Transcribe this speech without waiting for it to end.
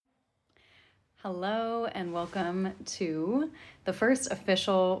Hello and welcome to the first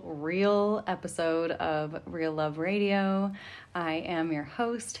official real episode of Real Love Radio. I am your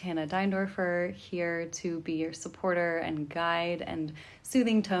host, Hannah Deindorfer, here to be your supporter and guide and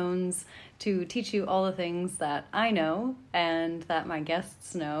soothing tones to teach you all the things that I know and that my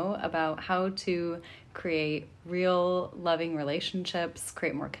guests know about how to create real loving relationships,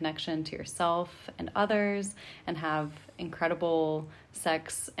 create more connection to yourself and others, and have incredible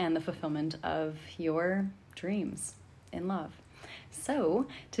sex and the fulfillment of your dreams in love. So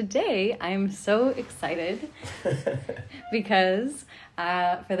today I'm so excited because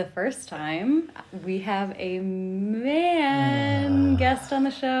for the first time we have a man guest on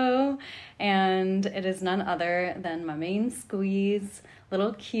the show, and it is none other than my main squeeze,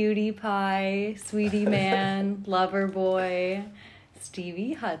 little cutie pie, sweetie man, lover boy,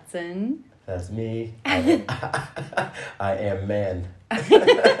 Stevie Hudson. That's me. I am man.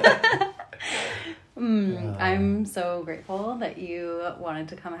 I'm so grateful that you wanted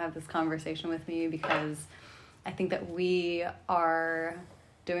to come have this conversation with me, because I think that we are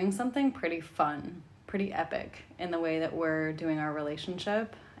doing something pretty fun, pretty epic in the way that we're doing our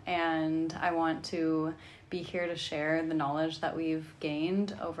relationship. And I want to be here to share the knowledge that we've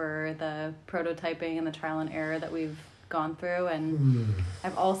gained over the prototyping and the trial and error that we've gone through. And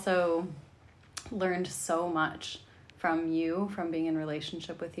I've also learned so much from you, from being in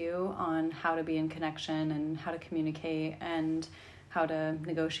relationship with you, on how to be in connection and how to communicate and how to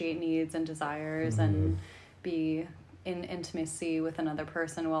negotiate needs and desires and be in intimacy with another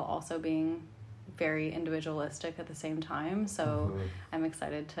person while also being very individualistic at the same time. So I'm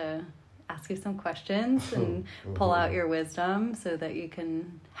excited to ask you some questions and pull out your wisdom so that you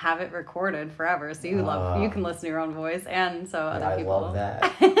can have it recorded forever, so you can listen to your own voice, and so other people. I love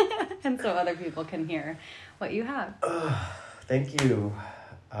that. And so other people can hear what you have. Thank you.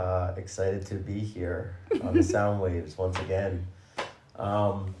 Excited to be here on the sound waves once again.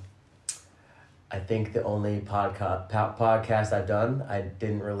 I think the only podcast I've done, I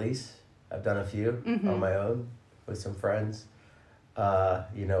didn't release. I've done a few on my own with some friends.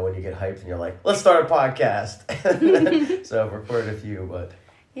 When you get hyped and you're like, let's start a podcast. So I've recorded a few, but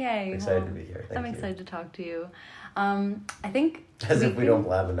yay, I'm excited to be here. I'm excited to talk to you. I think as if we don't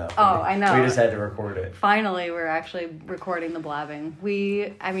blab enough. I know. We just had to record it. Finally, we're actually recording the blabbing.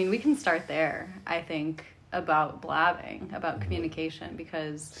 We can start there, I think, about blabbing, about communication,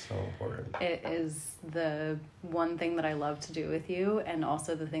 because so important. It is the one thing that I love to do with you, and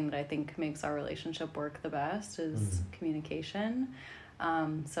also the thing that I think makes our relationship work the best is communication.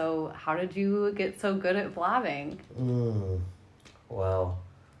 So how did you get so good at blabbing? Well,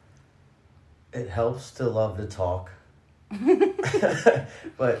 it helps to love to talk.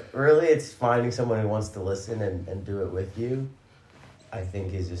 But really it's finding someone who wants to listen and do it with you, I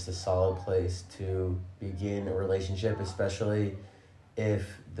think, is just a solid place to begin a relationship, especially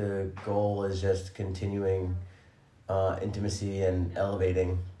if the goal is just continuing intimacy and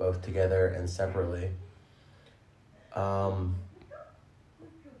elevating both together and separately. I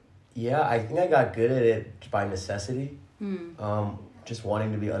think I got good at it by necessity. Just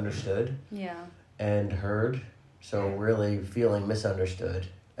wanting to be understood and heard. So really feeling misunderstood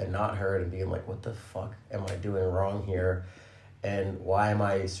and not heard and being like, what the fuck am I doing wrong here? And why am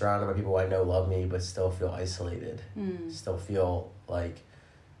I surrounded by people I know love me but still feel isolated? Still feel like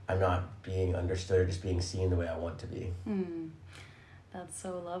I'm not being understood or just being seen the way I want to be. That's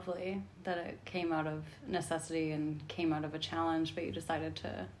so lovely that it came out of necessity and came out of a challenge, but you decided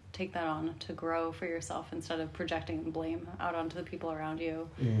to take that on to grow for yourself instead of projecting blame out onto the people around you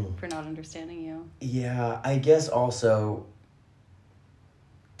for not understanding you. Yeah, I guess also,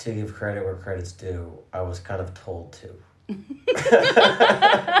 to give credit where credit's due, I was kind of told to.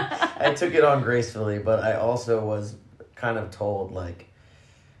 I took it on gracefully, but I also was kind of told, like,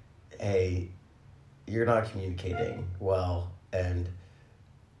 hey, you're not communicating well, and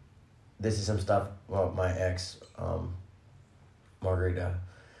this is some stuff. Well, my ex, Margarita,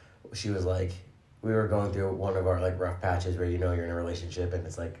 she was like, we were going through one of our like rough patches where you're in a relationship and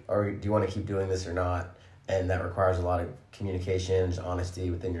it's like, do you want to keep doing this or not? And that requires a lot of communication, honesty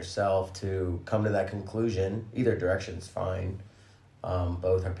within yourself to come to that conclusion. Either direction's fine.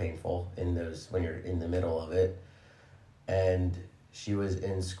 Both are painful in those when you're in the middle of it. And she was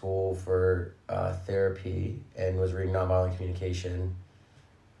in school for therapy and was reading Nonviolent Communication,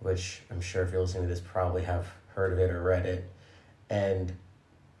 which I'm sure if you're listening to this probably have heard of it or read it. And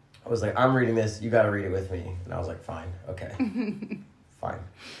I was like, I'm reading this, you got to read it with me. And I was like, fine, okay, fine.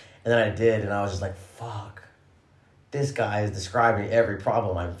 And then I did, and I was just like, fuck. this guy is describing every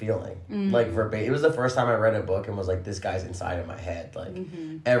problem I'm feeling. Like, verbatim. It was the first time I read a book and was like, this guy's inside of my head. Like,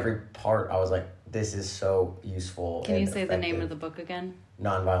 every part, I was like, this is so useful. Can you say the name of the book again?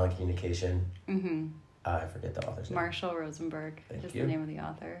 Nonviolent Communication. I forget the author's name. Marshall Rosenberg is the name of the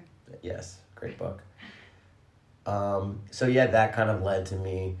author. Yes, great book. So yeah, that kind of led to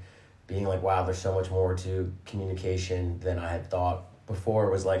me being like, wow, there's so much more to communication than I had thought. Before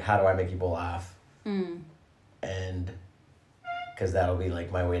it was like, how do I make people laugh? And because that'll be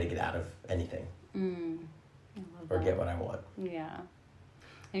like my way to get out of anything. Or get what I want. Yeah.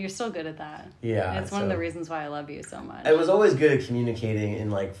 And you're still good at that. Yeah. It's one of the reasons why I love you so much. I was always good at communicating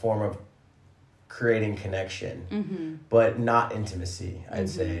in like form of creating connection, but not intimacy, I'd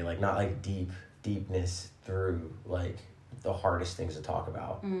say. Like, not like deepness through like the hardest things to talk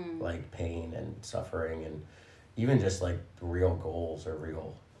about, like pain and suffering, and even just like real goals or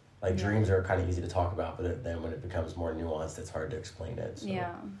real like dreams are kind of easy to talk about, but then when it becomes more nuanced, it's hard to explain it. So.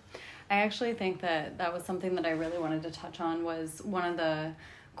 Yeah. I actually think that was something that I really wanted to touch on. Was one of the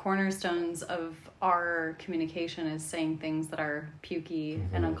cornerstones of our communication is saying things that are pukey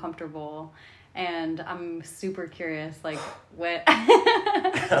and uncomfortable. And I'm super curious, like, what...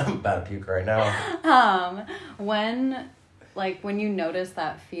 I'm about to puke right now. When you notice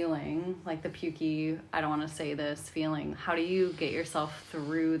that feeling, like the pukey, I don't want to say this feeling, how do you get yourself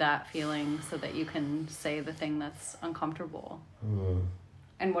through that feeling so that you can say the thing that's uncomfortable?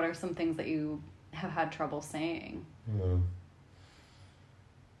 And what are some things that you have had trouble saying?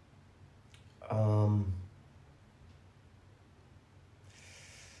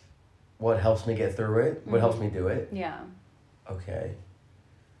 What helps me get through it? What helps me do it? Yeah. Okay.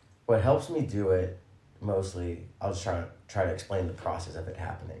 What helps me do it, mostly, I'll just try to explain the process of it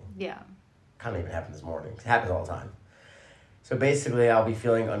happening. Yeah. Kind of even happened this morning. It happens all the time. So basically, I'll be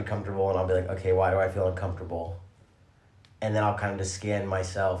feeling uncomfortable, and I'll be like, okay, why do I feel uncomfortable? And then I'll kind of just scan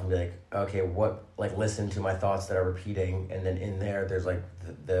myself and be like, okay, listen to my thoughts that are repeating, and then in there's like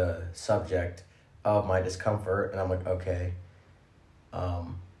the subject of my discomfort, and I'm like, okay,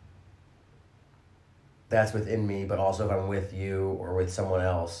 that's within me, but also if I'm with you or with someone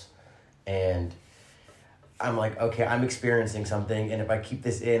else, and I'm like, okay, I'm experiencing something, and if I keep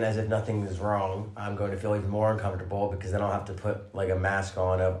this in as if nothing is wrong, I'm going to feel even more uncomfortable, because then I'll have to put like a mask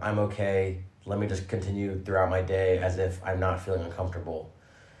on of, I'm okay, let me just continue throughout my day as if I'm not feeling uncomfortable.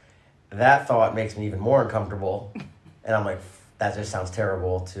 That thought makes me even more uncomfortable, and I'm like, that just sounds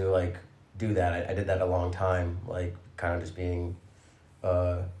terrible to like do that. I did that a long time, like kind of just being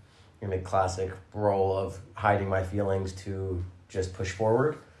in the classic role of hiding my feelings to just push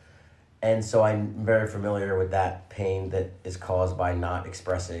forward. And so I'm very familiar with that pain that is caused by not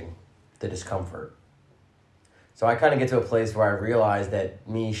expressing the discomfort. So I kind of get to a place where I realize that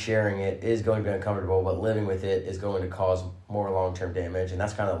me sharing it is going to be uncomfortable, but living with it is going to cause more long-term damage. And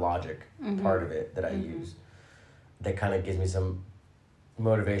that's kind of the logic part of it that I use. That kind of gives me some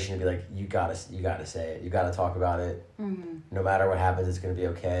motivation to be like, you gotta say it. You gotta talk about it. No matter what happens, it's going to be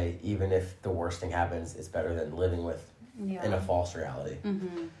okay. Even if the worst thing happens, it's better than living with in a false reality.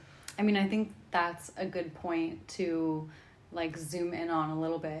 I mean, I think that's a good point to like zoom in on a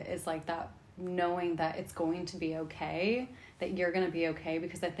little bit, is like that knowing that it's going to be okay, that you're going to be okay,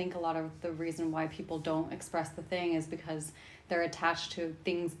 because I think a lot of the reason why people don't express the thing is because they're attached to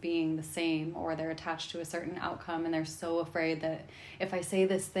things being the same, or they're attached to a certain outcome, and they're so afraid that if I say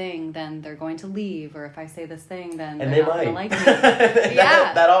this thing, then they're going to leave, or if I say this thing, then they're not going to like me.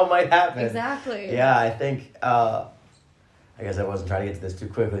 That all might happen. Exactly. Yeah, I think, I guess I wasn't trying to get to this too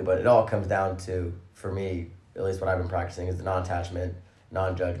quickly, but it all comes down to, for me, at least what I've been practicing, is the non-attachment,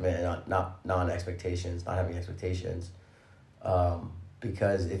 non-judgment, and not non-expectations, not having expectations.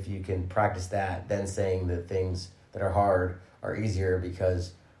 Because if you can practice that, then saying the things that are hard are easier,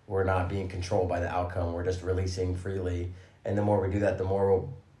 because we're not being controlled by the outcome. We're just releasing freely. And the more we do that, the more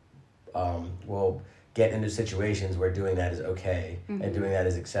we'll get into situations where doing that is okay, and doing that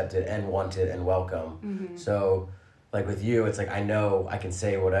is accepted and wanted and welcome. So like with you, it's like, I know I can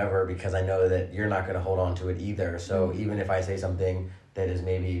say whatever, because I know that you're not going to hold on to it either. So even if I say something that is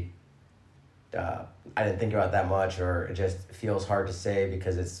maybe I didn't think about that much, or it just feels hard to say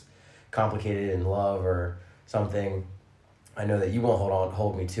because it's complicated in love or something, I know that you won't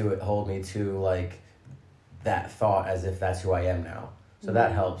hold me to like that thought as if that's who I am now. So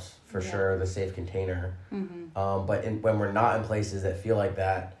that helps for sure, the safe container. But when we're not in places that feel like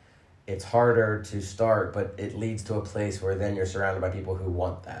that, it's harder to start, but it leads to a place where then you're surrounded by people who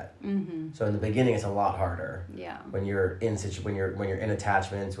want that. So in the beginning, it's a lot harder. Yeah. When you're in when you're in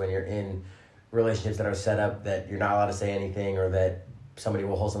attachments, when you're in relationships that are set up that you're not allowed to say anything, or that somebody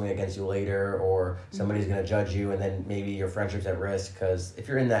will hold something against you later, or somebody's going to judge you, and then maybe your friendship's at risk, because if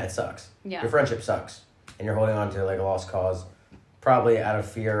you're in that, it sucks. Yeah. Your friendship sucks, and you're holding on to like a lost cause, probably out of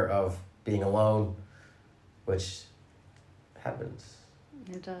fear of being alone, which happens.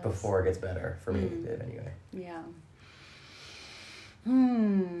 It does. Before it gets better. For me, it did anyway. Yeah.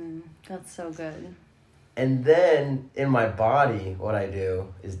 That's so good. And then in my body, what I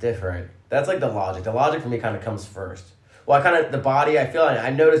do is different. That's like the logic. The logic for me kind of comes first. Well, the body, I feel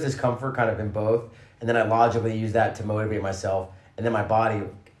I notice discomfort kind of in both, and then I logically use that to motivate myself. And then my body,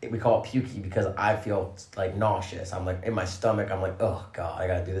 we call it pukey, because I feel like nauseous. I'm like in my stomach. I'm like, oh God, I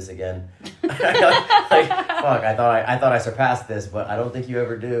gotta do this again. Like, fuck, I thought I surpassed this, but I don't think you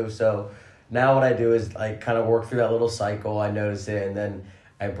ever do. So now what I do is like kind of work through that little cycle. I notice it, and then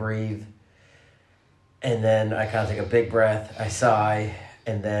I breathe, and then I kind of take a big breath. I sigh,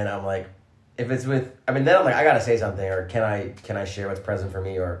 and then I'm like, if it's with, then I'm like, I gotta say something, or can I share what's present for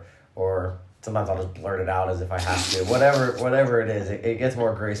me, or sometimes I'll just blurt it out as if I have to. Whatever it is, it gets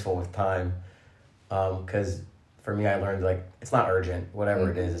more graceful with time. Because for me, I learned like it's not urgent. Whatever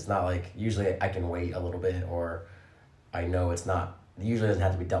it is, it's not like usually I can wait a little bit, or I know it's not. Usually it doesn't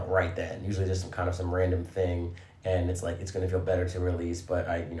have to be dealt right then. Usually just some random thing, and it's like it's gonna feel better to release. But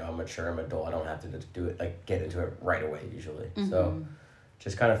I'm mature, I'm adult. I don't have to just do it like get into it right away usually. So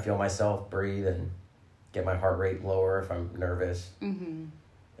just kind of feel myself, breathe, and get my heart rate lower if I'm nervous, and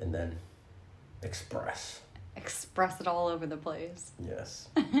then express it all over the place. Yes.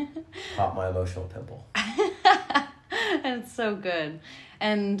 Pop my emotional pimple. It's so good.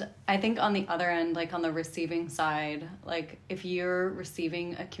 And I think on the other end, like on the receiving side, like if you're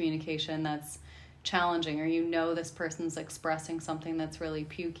receiving a communication that's challenging, or this person's expressing something that's really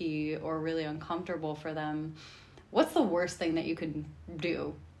pukey or really uncomfortable for them, what's the worst thing that you could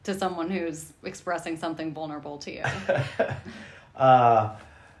do to someone who's expressing something vulnerable to you?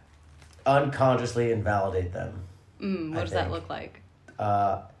 Unconsciously invalidate them. What does that look like?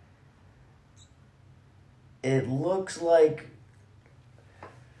 It looks like...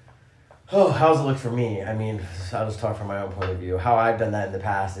 Oh, how does it look for me? I'll just talk from my own point of view. How I've done that in the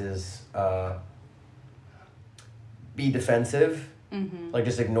past is be defensive. Like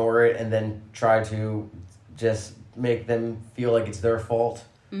just ignore it, and then try to just make them feel like it's their fault,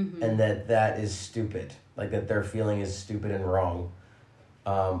 and that is stupid. Like that their feeling is stupid and wrong.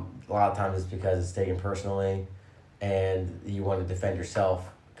 A lot of times it's because it's taken personally, and you want to defend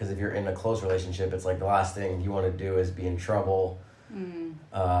yourself. Because if you're in a close relationship, it's like the last thing you want to do is be in trouble.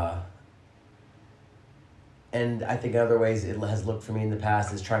 And I think other ways it has looked for me in the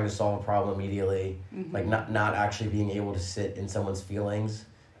past is trying to solve a problem immediately. Like not actually being able to sit in someone's feelings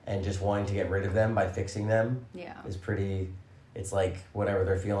and just wanting to get rid of them by fixing them. Yeah. Is pretty... It's like whatever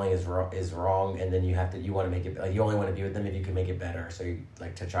they're feeling is wrong, and then you want to make it, like you only want to be with them if you can make it better. So you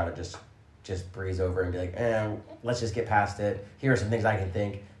like to try to just breeze over and be like, let's just get past it. Here are some things I can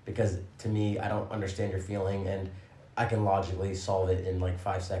think, because to me, I don't understand your feeling, and I can logically solve it in like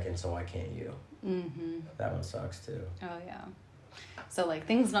 5 seconds, so why can't you? That one sucks too. Oh yeah. So like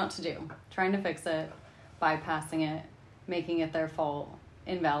things not to do, trying to fix it, bypassing it, making it their fault,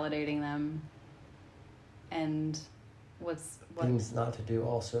 invalidating them, and what things not to do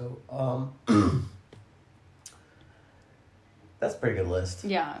also. That's a pretty good list.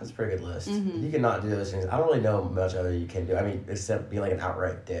 Yeah. That's a pretty good list. You can not do those things. I don't really know much other you can do. Except be like an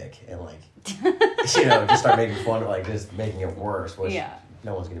outright dick and like, just start making fun of like just making it worse, which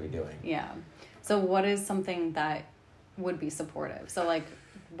no one's going to be doing. Yeah. So what is something that would be supportive? So like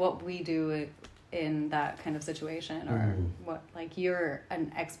what we do in that kind of situation, or what, like you're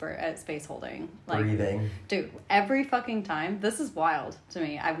an expert at space holding, like breathing, dude, every fucking time. This is wild to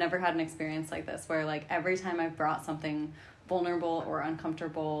me. I've never had an experience like this where like every time I've brought something vulnerable or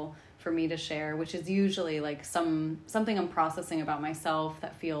uncomfortable for me to share, which is usually like something I'm processing about myself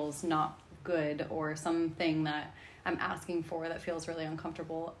that feels not good, or something that I'm asking for that feels really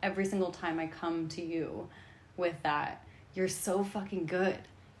uncomfortable, every single time I come to you with that, you're so fucking good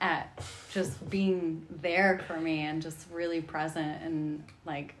at just being there for me and just really present. And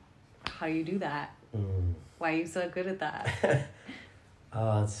like, how do you do that? Why are you so good at that?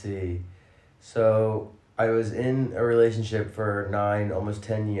 Let's see. So I was in a relationship for 9, almost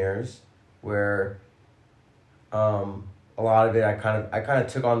 10 years, where a lot of it I kind of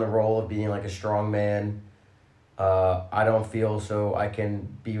took on the role of being like a strong man. I don't feel, so I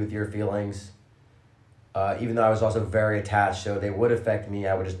can be with your feelings. Even though I was also very attached, so they would affect me,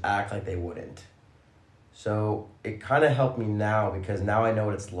 I would just act like they wouldn't. So it kind of helped me now, because now I know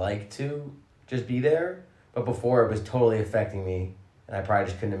what it's like to just be there. But before, it was totally affecting me, and I probably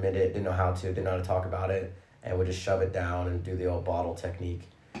just couldn't admit it, didn't know how to talk about it. and would just shove it down and do the old bottle technique,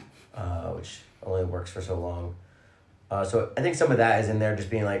 which only works for so long. So I think some of that is in there, just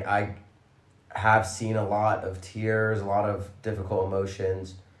being like, I have seen a lot of tears, a lot of difficult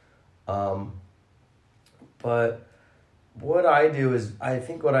emotions. But what I do is, I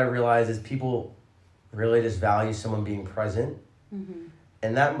think what I realize is people really just value someone being present. Mm-hmm.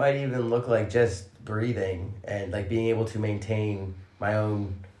 And that might even look like just breathing and like being able to maintain my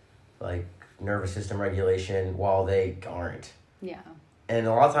own like nervous system regulation while they aren't. Yeah. And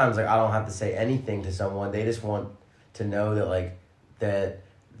a lot of times, like, I don't have to say anything to someone. They just want to know that, like, that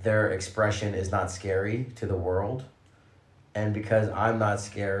their expression is not scary to the world. And because I'm not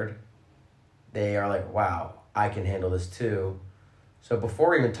scared, they are like, wow, I can handle this too. So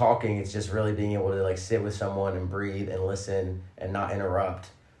before even talking, it's just really being able to, like, sit with someone and breathe and listen and not interrupt.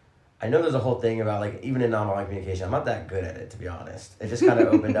 I know there's a whole thing about, like, even in nonviolent communication, I'm not that good at it, to be honest. It just kind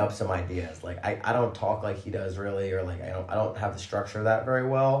of opened up some ideas. Like, I don't talk like he does, really, or, like, I don't have the structure of that very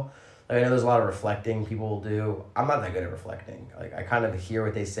well. Like, I know there's a lot of reflecting people do. I'm not that good at reflecting. Like, I kind of hear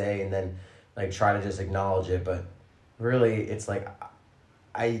what they say and then, like, try to just acknowledge it. But really, it's like,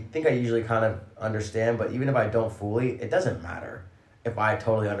 I think I usually kind of understand, but even if I don't fully, it doesn't matter if I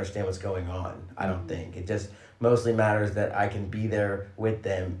totally understand what's going on. I don't think. It just mostly matters that I can be there with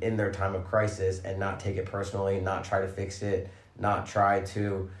them in their time of crisis and not take it personally, not try to fix it, not try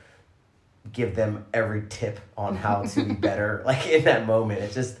to give them every tip on how to be better, like, in that moment.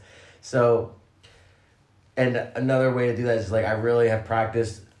 It's just so. And another way to do that is, like, I really have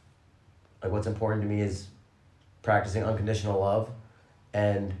practiced, like, what's important to me is practicing unconditional love.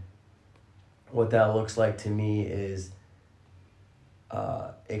 And what that looks like to me is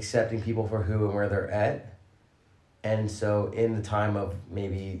accepting people for who and where they're at. And so in the time of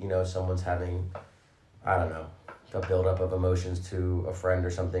maybe, you know, someone's having, I don't know, a buildup of emotions to a friend or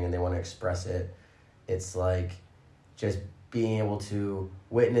something and they want to express it, it's like just being able to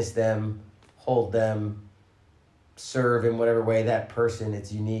witness them, hold them, serve in whatever way that person,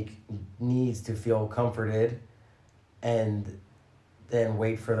 it's unique, needs to feel comforted, and then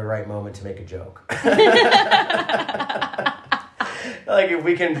wait for the right moment to make a joke. Like, if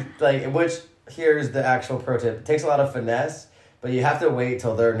we can, like, which, here's the actual pro tip. It takes a lot of finesse, but you have to wait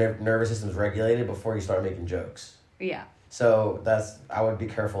till their nervous system's regulated before you start making jokes. Yeah. So I would be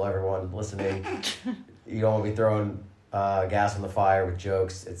careful, everyone listening. You don't want to be throwing gas on the fire with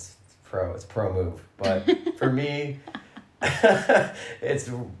jokes. It's pro move. But for me,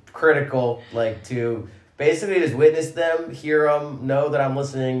 it's critical, like, to basically just witness them, hear them, know that I'm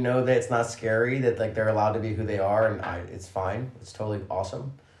listening, know that it's not scary, that, like, they're allowed to be who they are, and it's fine. It's totally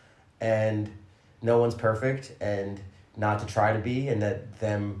awesome. And no one's perfect, and not to try to be, and that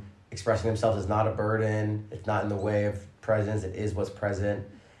them expressing themselves is not a burden. It's not in the way of presence. It is what's present.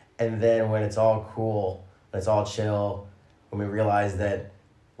 And then when it's all cool, when it's all chill, when we realize that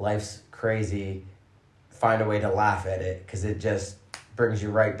life's crazy, find a way to laugh at it, because it just brings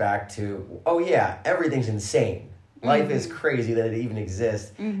you right back to, oh yeah, everything's insane. Life is crazy that it even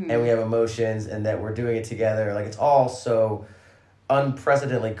exists, and we have emotions, and that we're doing it together. Like, it's all so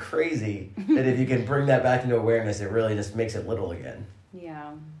unprecedentedly crazy that if you can bring that back into awareness, it really just makes it little again.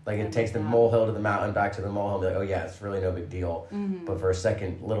 Yeah. Like, it takes the molehill to the mountain, back to the molehill, and be like, oh yeah, it's really no big deal. But for a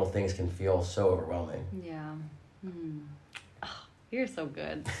second, little things can feel so overwhelming. Yeah. Oh, you're so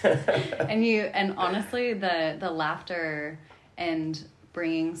good. and honestly, the laughter and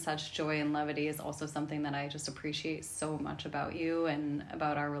bringing such joy and levity is also something that I just appreciate so much about you and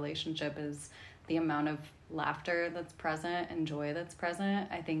about our relationship, is the amount of laughter that's present and joy that's present.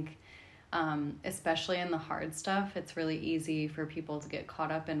 I think especially in the hard stuff, it's really easy for people to get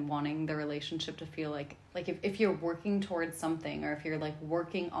caught up in wanting the relationship to feel like if you're working towards something, or if you're, like,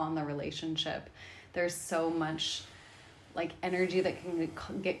 working on the relationship, there's so much, like, energy that can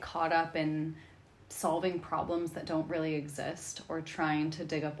get caught up in solving problems that don't really exist, or trying to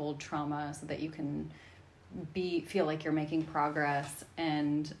dig up old trauma so that you can feel like you're making progress.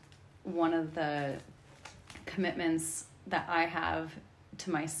 And one of the commitments that I have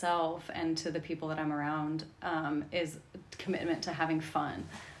to myself and to the people that I'm around is commitment to having fun.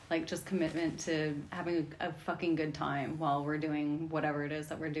 Like, just commitment to having a fucking good time while we're doing whatever it is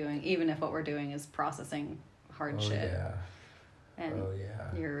that we're doing, even if what we're doing is processing hard shit. Yeah. And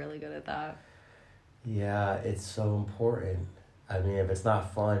you're really good at that. Yeah, it's so important. I mean, if it's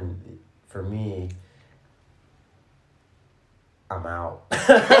not fun, for me, I'm out.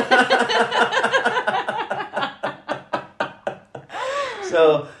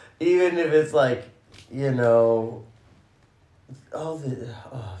 So even if it's like, you know,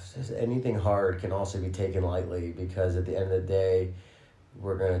 just anything hard can also be taken lightly, because at the end of the day,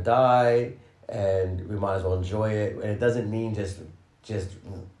 we're going to die, and we might as well enjoy it. And it doesn't mean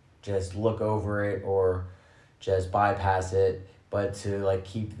just look over it or just bypass it, but to like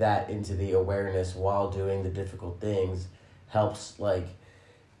keep that into the awareness while doing the difficult things helps like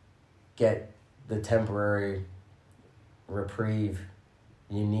get the temporary reprieve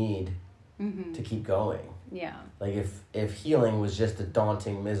you need to keep going. Yeah. Like if healing was just a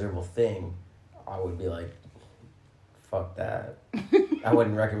daunting, miserable thing, I would be like, fuck that. I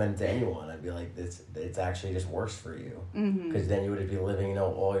wouldn't recommend it to anyone. I'd be like, it's actually just worse for you. Because then you would be living,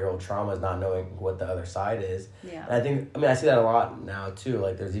 all your old traumas, not knowing what the other side is. Yeah. And I see that a lot now too.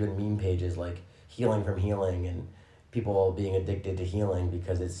 Like there's even meme pages like healing from healing and people being addicted to healing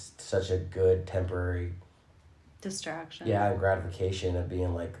because it's such a good temporary distraction. Yeah, gratification of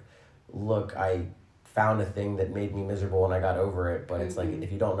being like, look, I found a thing that made me miserable and I got over it. But it's like,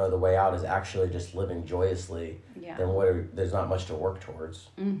 if you don't know the way out is actually just living joyously, then there's not much to work towards.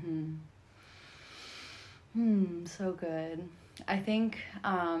 So good. I think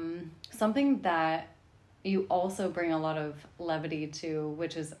something that you also bring a lot of levity to,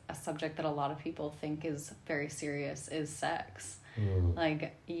 which is a subject that a lot of people think is very serious, is sex.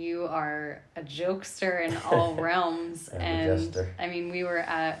 Like you are a jokester in all realms. And I mean, we were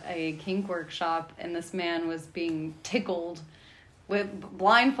at a kink workshop and this man was being tickled with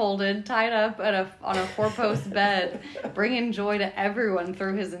blindfolded, tied up on a 4-post bed, bringing joy to everyone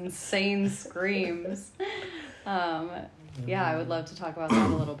through his insane screams. Yeah, I would love to talk about that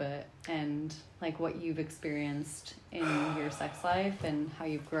a little bit and like what you've experienced in your sex life and how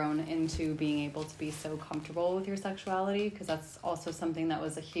you've grown into being able to be so comfortable with your sexuality, because that's also something that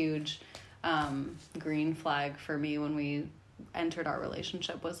was a huge green flag for me when we entered our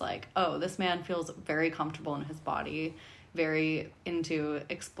relationship, was like, oh, this man feels very comfortable in his body, very into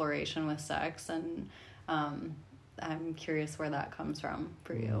exploration with sex, and I'm curious where that comes from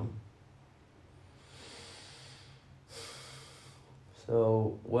for you.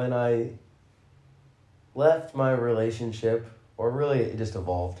 So when I left my relationship, or really it just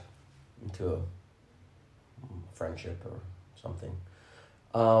evolved into a friendship or something.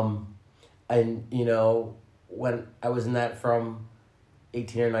 And, when I was in that from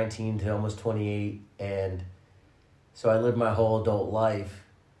 18 or 19 to almost 28, and so I lived my whole adult life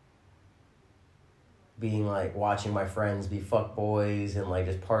being like watching my friends be fuckboys and like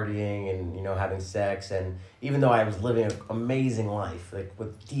just partying and having sex, and even though I was living an amazing life like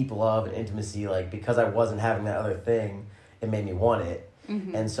with deep love and intimacy, like because I wasn't having that other thing, it made me want it.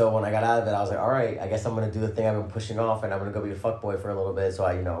 And so when I got out of it, I was like, all right, I guess I'm gonna do the thing I've been pushing off, and I'm gonna go be a fuckboy for a little bit. So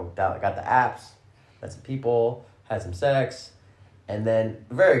I got the apps, met some people, had some sex, and then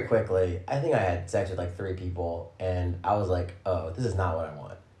very quickly I think I had sex with like 3 people, and I was like, oh, this is not what I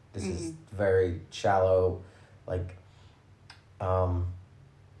want. This is very shallow, like,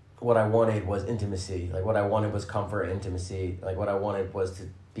 what I wanted was intimacy. Like, what I wanted was comfort, intimacy. Like, what I wanted was to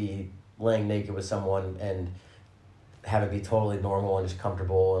be laying naked with someone and have it be totally normal and just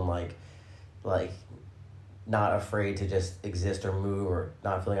comfortable and, like not afraid to just exist or move or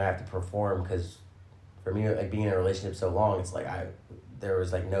not feeling I have to perform. Because for me, like, being in a relationship so long, it's like there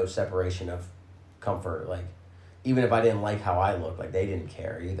was, like, no separation of comfort, like, even if I didn't like how I looked, like, they didn't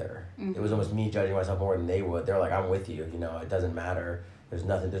care either. It was almost me judging myself more than they would. They're like, I'm with you, it doesn't matter. There's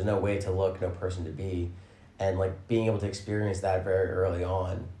no way to look, no person to be. And, like, being able to experience that very early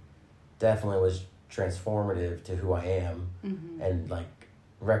on definitely was transformative to who I am. And, like,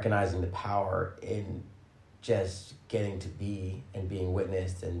 recognizing the power in just getting to be and being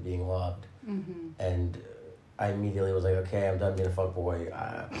witnessed and being loved. And I immediately was like, okay, I'm done being a fuckboy.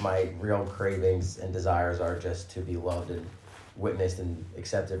 My real cravings and desires are just to be loved and witnessed and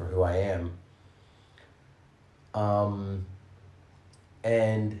accepted for who I am.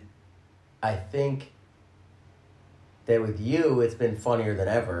 And I think that with you, it's been funnier than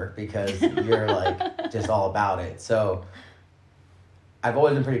ever because you're like just all about it. So I've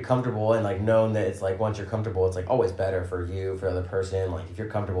always been pretty comfortable and like known that it's like once you're comfortable, it's like always better for you, for the other person. Like if you're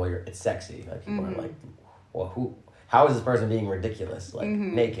comfortable, it's sexy. Like people are like, well, how is this person being ridiculous? Like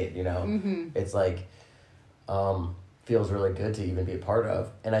naked, It's like, feels really good to even be a part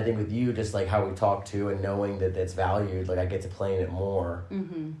of. And I think with you, just like how we talk to and knowing that it's valued, like I get to play in it more.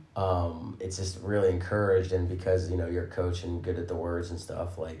 It's just really encouraged. And because, you're a coach and good at the words and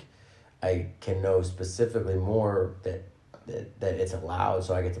stuff, like I can know specifically more that it's allowed.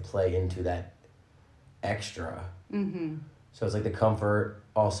 So I get to play into that extra. So it's like the comfort.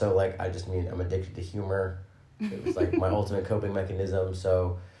 Also, like, I'm addicted to humor. It was like my ultimate coping mechanism.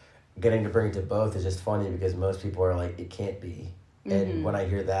 So getting to bring it to both is just funny because most people are like, it can't be. And when I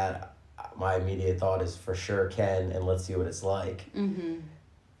hear that, my immediate thought is for sure can, and let's see what it's like.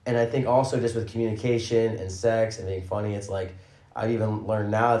 And I think also just with communication and sex and being funny, it's like, I've even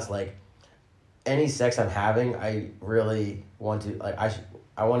learned now, it's like, any sex I'm having, I really want to, like,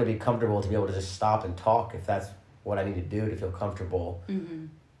 I want to be comfortable to be able to just stop and talk if that's what I need to do to feel comfortable. Mm-hmm.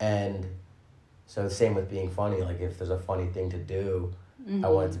 And so the same with being funny, like, if there's a funny thing to do, I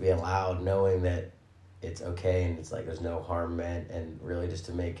want it to be allowed, knowing that it's okay and it's like there's no harm meant, and really just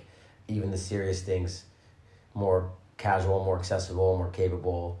to make even the serious things more casual, more accessible, more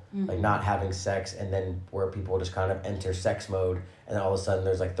capable. Like not having sex and then where people just kind of enter sex mode, and then all of a sudden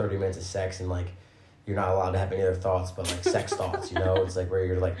there's like 30 minutes of sex and like you're not allowed to have any other thoughts but like sex thoughts, you know? It's like where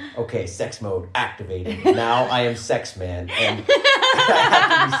you're like, okay, sex mode activated. Now I am sex man and I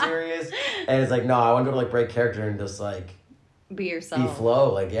have to be serious. And it's like, no, I want to like break character and just like be yourself. Be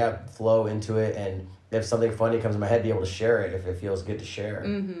flow. Like, yeah, flow into it. And if something funny comes in my head, be able to share it if it feels good to share.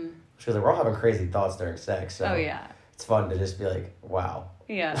 Mm-hmm. Because like, we're all having crazy thoughts during sex. So oh, yeah. It's fun to just be like, wow.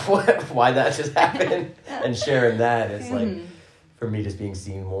 Yeah. Why that just happened? And sharing that. It's like, for me, just being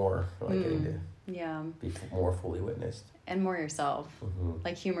seen more. Like getting to be more fully witnessed. And more yourself. Mm-hmm.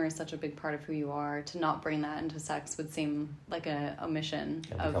 Like humor is such a big part of who you are. To not bring that into sex would seem like a omission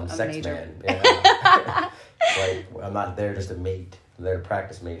of a sex major. Man. Yeah. Like I'm not there just to mate. I'm there to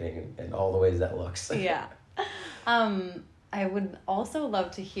practice mating and all the ways that looks. Yeah. I would also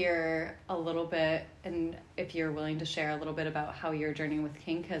love to hear a little bit, and if you're willing to share a little bit about how your journey with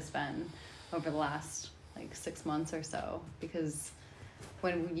kink has been over the last like 6 months or so, because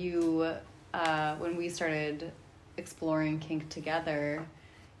when we started exploring kink together,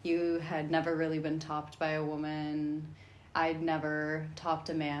 you had never really been topped by a woman. I'd never topped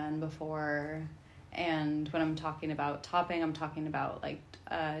a man before. And when I'm talking about topping, I'm talking about like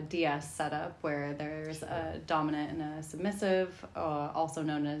a DS setup where there's a dominant and a submissive, also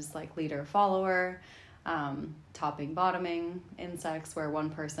known as like leader follower, topping, bottoming in sex, where one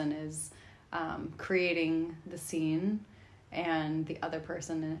person is creating the scene and the other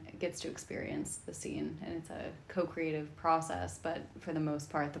person gets to experience the scene. And it's a co-creative process, but for the most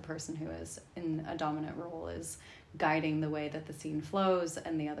part, the person who is in a dominant role is guiding the way that the scene flows,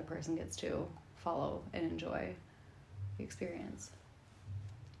 and the other person gets to follow and enjoy the experience.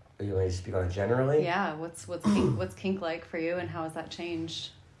 You want to speak on it generally? Yeah, what's kink like for you, and how has that changed?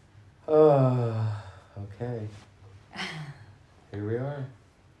 Okay. Here we are.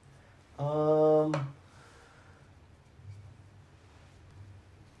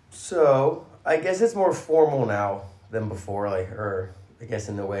 So I guess it's more formal now than before, or I guess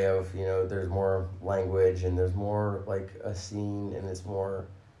in the way of, there's more language and there's more like a scene and it's more,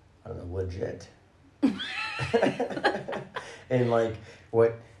 I don't know, legit. And like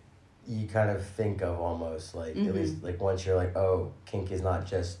what you kind of think of almost like, at least like once you're like, oh, kink is not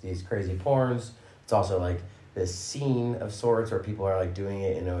just these crazy porns, it's also like this scene of sorts where people are like doing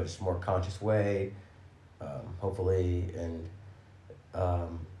it in a just more conscious way, hopefully, and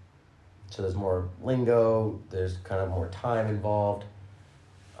so there's more lingo, there's kind of more time involved.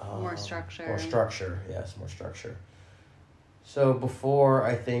 More structure. More structure, yes, more structure. So before,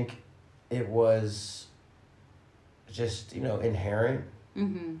 I think it was just, inherent.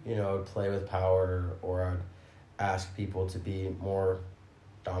 I'd play with power, or I'd ask people to be more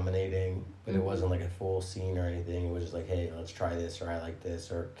dominating, but it wasn't like a full scene or anything. It was just like, hey, let's try this, or I like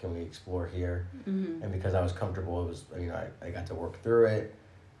this, or can we explore here? And because I was comfortable, it was, I got to work through it.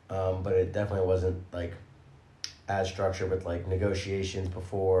 But it definitely wasn't like as structured with like negotiations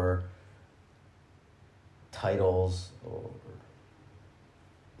before, titles, or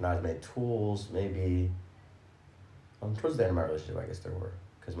not as many tools, maybe. Towards the end of my relationship, I guess there were,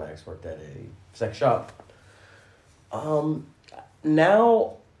 because my ex worked at a sex shop.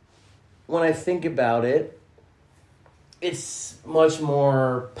 Now, when I think about it, it's much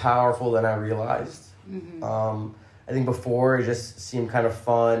more powerful than I realized. I think before it just seemed kind of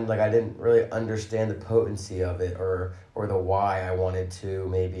fun. Like I didn't really understand the potency of it, or the why I wanted to,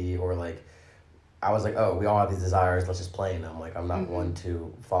 maybe, or like I was like, oh, we all have these desires, let's just play in them. Like I'm not one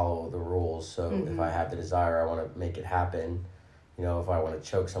to follow the rules, so if I have the desire, I want to make it happen. If I want to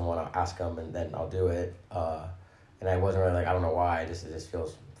choke someone, I'll ask them and then I'll do it. And I wasn't really like, I don't know why, it just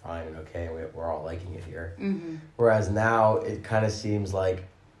feels fine and okay, and we're all liking it here. Whereas now it kind of seems like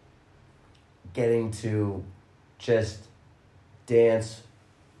getting to just dance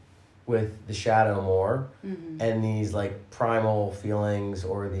with the shadow more, and these like primal feelings,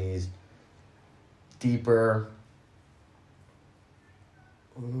 or these deeper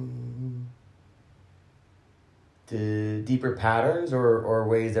patterns, or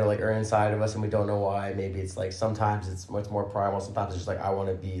ways that are inside of us and we don't know why. Maybe it's like sometimes it's much more primal, sometimes it's just like I want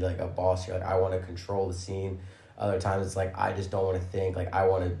to be like a boss here, like I want to control the scene. Other times it's like, I just don't want to think. Like, I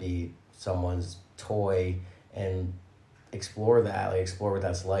want to be someone's toy and explore that, like explore what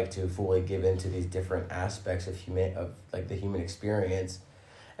that's like to fully give into these different aspects of the human experience.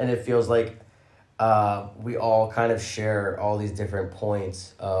 And it feels like we all kind of share all these different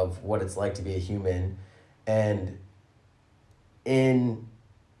points of what it's like to be a human. And in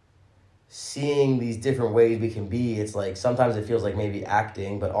seeing these different ways we can be, it's like sometimes it feels like maybe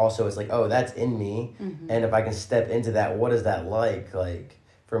acting, but also it's like, oh, that's in me. And if I can step into that, what is that like? Like,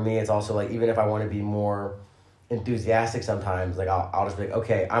 for me, it's also like, even if I want to be more enthusiastic sometimes, like I'll just be like,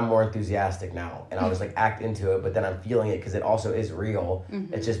 okay, I'm more enthusiastic now, and I'll just like act into it, but then I'm feeling it because it also is real.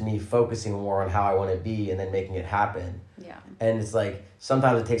 It's just me focusing more on how I want to be and then making it happen. Yeah. And it's like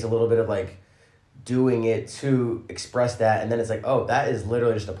sometimes it takes a little bit of like doing it to express that, and then it's like, oh, that is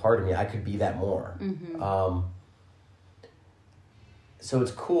literally just a part of me. I could be that more. So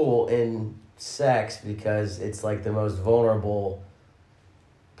it's cool in sex because it's like the most vulnerable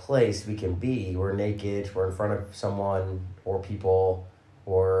place we can be. We're naked, we're in front of someone or people,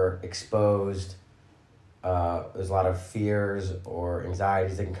 we're exposed. There's a lot of fears or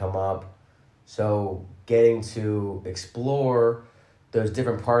anxieties that can come up. So getting to explore those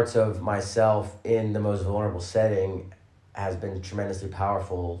different parts of myself in the most vulnerable setting has been tremendously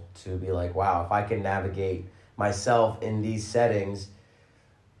powerful, to be like, wow, if I can navigate myself in these settings,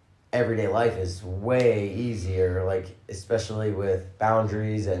 everyday life is way easier, like especially with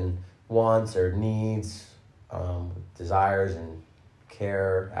boundaries and wants or needs, desires and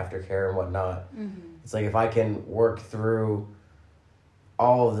aftercare and whatnot. It's like if I can work through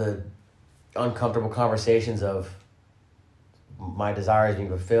all of the uncomfortable conversations of my desires being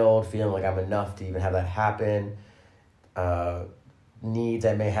fulfilled, feeling like I'm enough to even have that happen, needs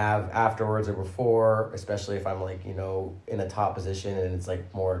I may have afterwards or before, especially if I'm like, in a top position and it's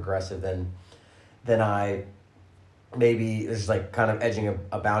like more aggressive than I maybe is like kind of edging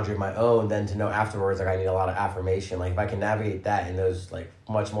a boundary of my own, then to know afterwards, like I need a lot of affirmation. Like if I can navigate that in those like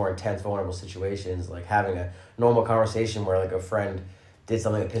much more intense, vulnerable situations, like having a normal conversation where like a friend did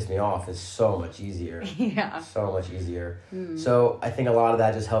something that pissed me off is so much easier. Yeah. So much easier. So I think a lot of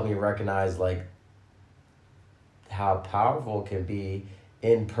that just helped me recognize like how powerful it can be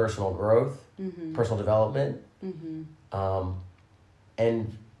in personal growth, personal development,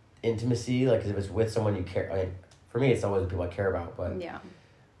 and intimacy. Like if it's with someone you care, I mean, for me, it's always the people I care about, but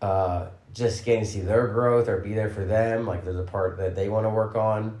just getting to see their growth or be there for them. Like there's a part that they want to work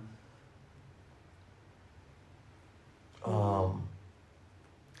on.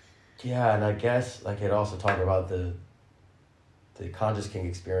 Yeah, and I guess I could also talk about the conscious king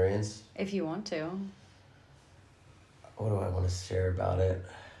experience. If you want to. What do I want to share about it?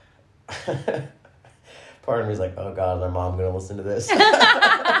 Part of me is like, oh God, is my mom going to listen to this? A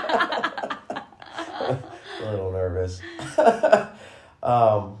little nervous.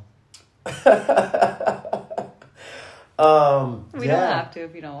 We don't have to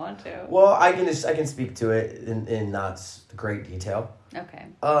if you don't want to. Well, I can speak to it in not great detail. Okay.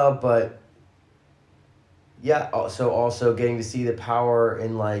 But yeah, so also getting to see the power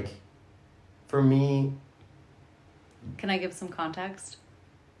in like, for me. Can I give some context?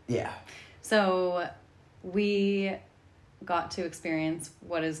 Yeah. So we got to experience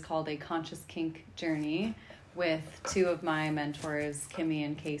what is called a conscious kink journey with two of my mentors, Kimmy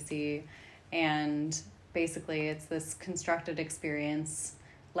and Casey, and basically it's this constructed experience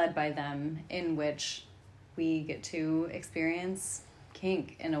led by them in which we get to experience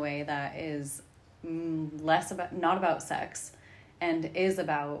kink in a way that is not about sex and is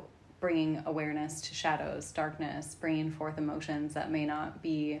about bringing awareness to shadows, darkness, bringing forth emotions that may not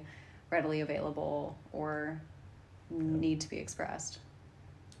be readily available or need to be expressed.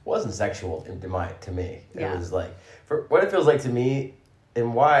 It wasn't sexual to me. Yeah. It was like, for what it feels like to me,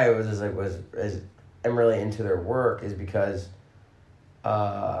 and why I was just like I'm really into their work is because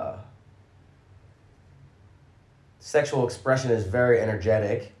sexual expression is very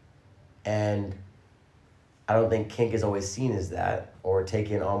energetic, and I don't think kink is always seen as that or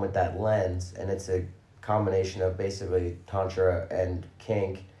taken on with that lens. And it's a combination of basically tantra and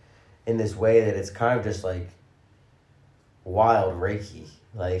kink in this way that it's kind of just like wild Reiki.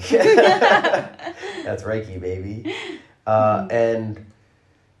 Like, that's Reiki, baby. And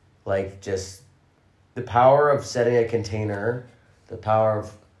like just the power of setting a container, the power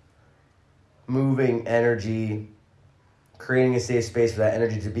of moving energy, creating a safe space for that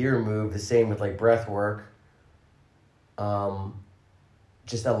energy to be removed, the same with like breath work.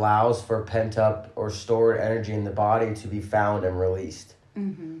 Just allows for pent up or stored energy in the body to be found and released.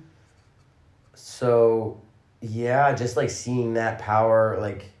 So yeah, just like seeing that power,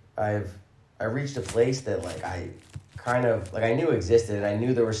 like I I reached a place that like I kind of like I knew existed, and I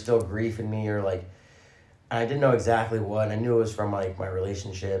knew there was still grief in me, or like I didn't know exactly what. And I knew it was from like my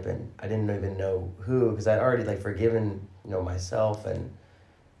relationship, and I didn't even know who, because I'd already like forgiven, you know, myself and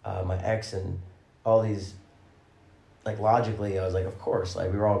my ex and all these. Like logically, I was like, of course,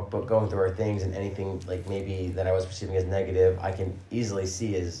 like we were all going through our things, and anything like maybe that I was perceiving as negative, I can easily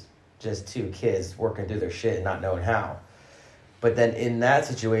see as just two kids working through their shit and not knowing how. But then in that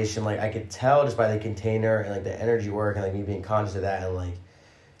situation, like I could tell just by the container and like the energy work and like me being conscious of that and like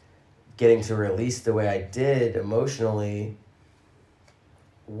getting to release the way I did emotionally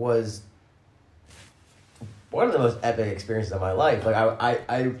was one of the most epic experiences of my life. Like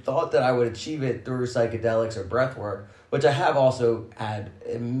I thought that I would achieve it through psychedelics or breath work, which I have also had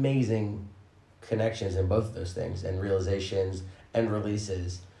amazing connections in both of those things and realizations and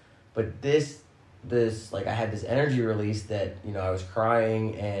releases. But this like I had this energy release that, you know, I was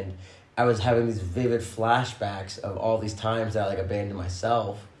crying and I was having these vivid flashbacks of all these times that I like abandoned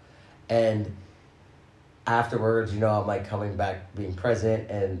myself. And afterwards, you know, I'm like coming back, being present,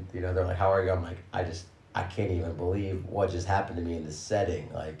 and, you know, they're like, how are you? I'm like, I can't even believe what just happened to me in this setting.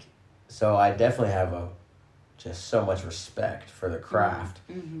 Like, so I definitely have just so much respect for the craft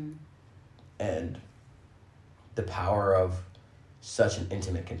and the power of such an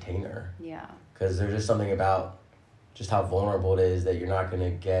intimate container. Yeah. Because there's just something about just how vulnerable it is that you're not going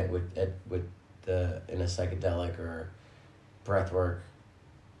to get in a psychedelic or breathwork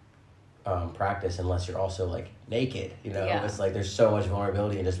practice unless you're also like naked, you know. It's like there's so much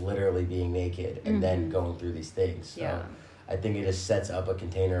vulnerability in just literally being naked and then going through these things. So I think it just sets up a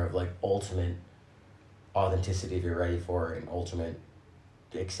container of like ultimate authenticity if you're ready for it, and ultimate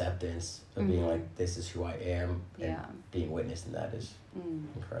acceptance of being like, this is who I am, and being witnessed in that is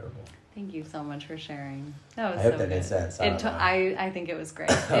incredible. Thank you so much for sharing. That was I hope that made sense. I think it was great.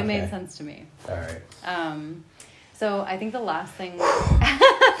 Okay. It made sense to me. All right. So I think the last thing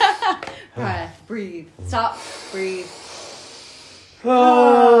breath, breathe, stop, breathe.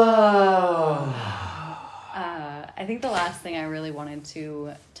 I think the last thing I really wanted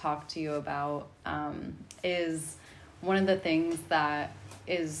to talk to you about is one of the things that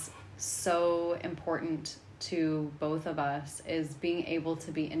is so important to both of us is being able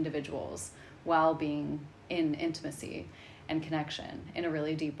to be individuals while being in intimacy and connection in a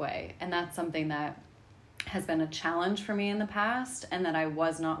really deep way. And that's something that has been a challenge for me in the past, and that I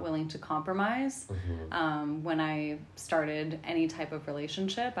was not willing to compromise. When I started any type of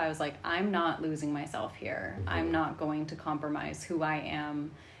relationship, I was like, I'm not losing myself here. I'm not going to compromise who I am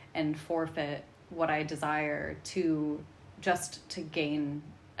and forfeit what I desire to gain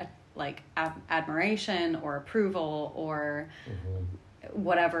admiration or approval or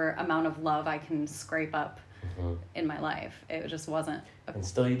whatever amount of love I can scrape up in my life. It just wasn't. And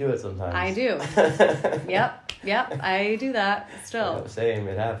still you do it sometimes. I do. Yep, I do that still. Same,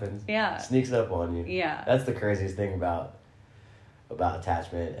 it happens. Yeah. It sneaks up on you. Yeah. That's the craziest thing about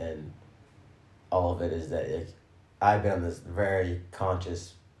attachment and all of it, is that I've been on this very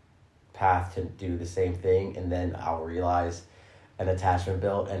conscious path to do the same thing, and then I'll realize an attachment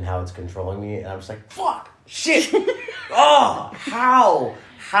built and how it's controlling me, and I'm just like, fuck, shit, how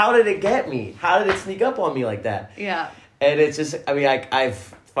did it get me? How did it sneak up on me like that? Yeah. And it's just, I mean, I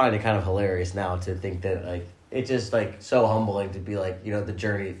find it kind of hilarious now to think that, like, it's just, like, so humbling to be like, you know, the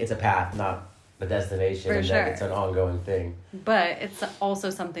journey, it's a path, not a destination. For sure. That it's an ongoing thing. But it's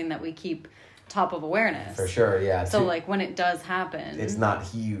also something that we keep top of awareness. For sure, yeah. So, like, when it does happen. It's not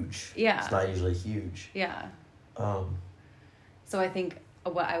huge. Yeah. It's not usually huge. Yeah. So I think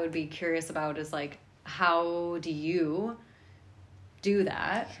what I would be curious about is, like, how do you do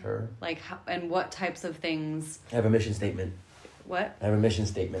that? Sure. Like, and what types of things? I have a mission statement. What? I have a mission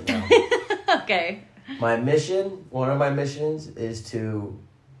statement now. Okay. One of my missions is to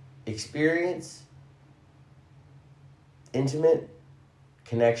experience intimate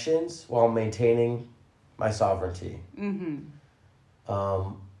connections while maintaining my sovereignty. And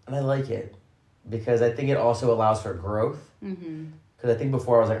I like it because I think it also allows for growth. Because I think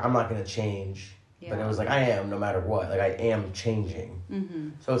before I was like, I'm not going to change. But it was like, I am no matter what. Like, I am changing.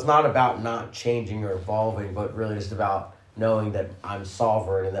 So it's not about not changing or evolving, but really just about knowing that I'm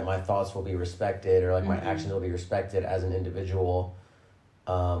sovereign and that my thoughts will be respected, or like my actions will be respected as an individual.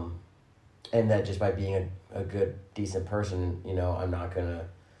 And that just by being a good, decent person, you know, I'm not going to...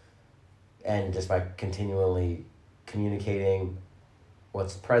 And just by continually communicating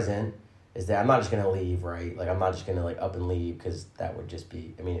what's present, is that I'm not just going to leave, right? Like, I'm not just going to, like, up and leave, because that would just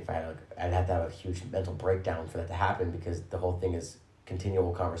be... I mean, if I had, like, I'd have to have a huge mental breakdown for that to happen, because the whole thing is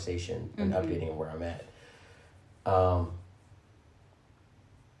continual conversation and updating of where I'm at.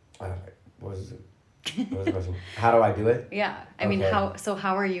 What was the question? How do I do it? Yeah. I mean, how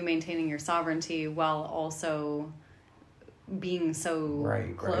are you maintaining your sovereignty while also being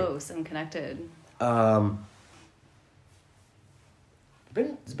so close and connected?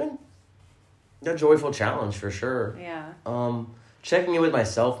 It's been a joyful challenge for sure. Yeah. Checking in with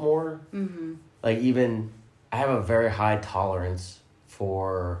myself more. Mm-hmm. Like, even I have a very high tolerance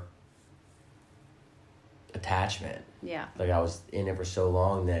for attachment. Yeah. Like, I was in it for so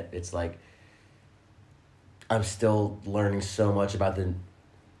long that it's like I'm still learning so much about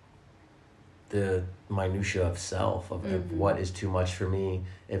the minutia of self, of what is too much for me,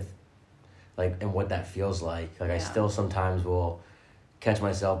 and what that feels like. I still sometimes will catch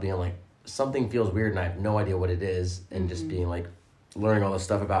myself being like, something feels weird and I have no idea what it is, and just being like, learning all this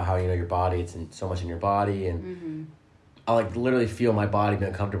stuff about how, your body, it's so much in your body, and I'll like literally feel my body be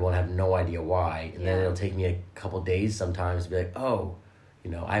uncomfortable and have no idea why, and then it'll take me a couple days sometimes to be like, oh,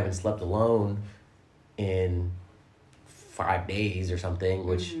 I haven't slept alone in 5 days or something,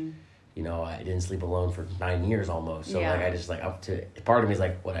 which I didn't sleep alone for 9 years almost, so like, I just like, up to part of me is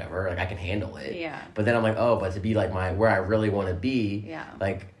like, whatever, like I can handle it, but then I'm like, oh, but to be like where I really want to be,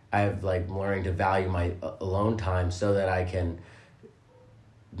 like I've like learning to value my alone time so that I can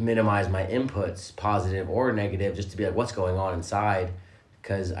minimize my inputs, positive or negative, just to be like, what's going on inside,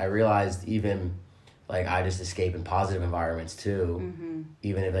 because I realized even like I just escape in positive environments too,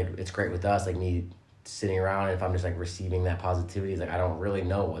 even if like it's great with us, like me sitting around, and if I'm just like receiving that positivity, it's like I don't really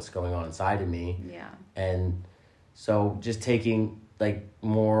know what's going on inside of me, and so just taking like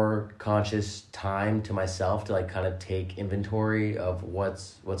more conscious time to myself to like kind of take inventory of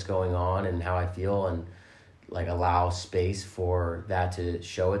what's going on and how I feel, and like allow space for that to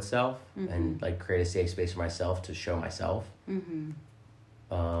show itself, and like create a safe space for myself to show myself. And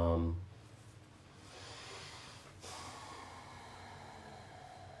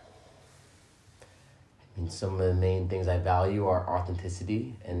some of the main things I value are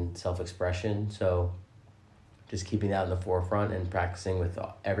authenticity and self-expression. So just keeping that in the forefront and practicing with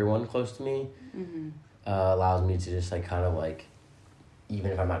everyone close to me allows me to just like kind of like,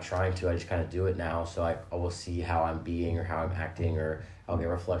 even if I'm not trying to, I just kind of do it now. So I will see how I'm being or how I'm acting, or I'll get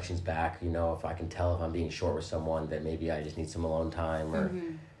reflections back. If I can tell if I'm being short with someone, that maybe I just need some alone time, or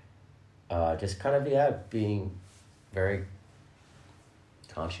just kind of, being very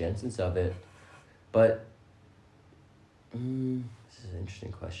conscientious of it. But this is an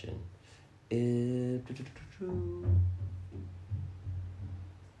interesting question.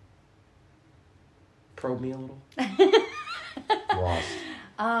 Probe me a little. Lost.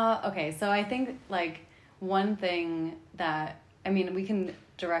 Okay, so I think like one thing that, I mean, we can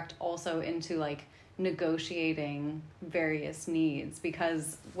direct also into like negotiating various needs,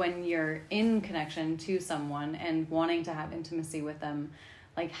 because when you're in connection to someone and wanting to have intimacy with them,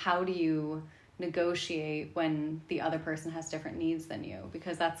 like how do you negotiate when the other person has different needs than you?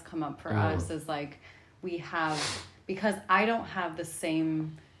 Because that's come up for us, is like because I don't have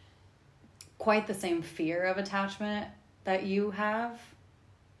quite the same fear of attachment that you have,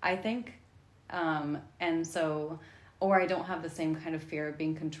 I think. And so, or I don't have the same kind of fear of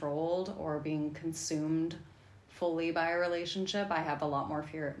being controlled or being consumed fully by a relationship. I have a lot more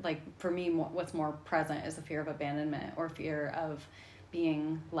fear. Like for me, what's more present is a fear of abandonment or fear of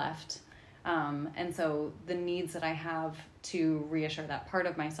being left. And so the needs that I have to reassure that part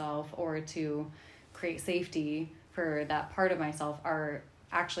of myself or to create safety for that part of myself are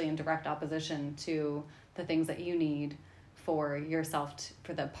actually in direct opposition to the things that you need for yourself,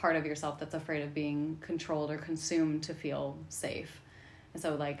 for the part of yourself that's afraid of being controlled or consumed to feel safe. And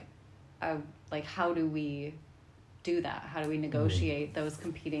so how do we do that? How do we negotiate those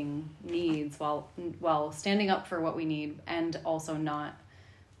competing needs while standing up for what we need and also not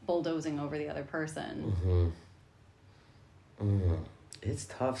bulldozing over the other person? It's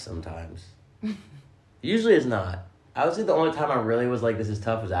tough sometimes. Usually it's not. I would say the only time I really was like, this is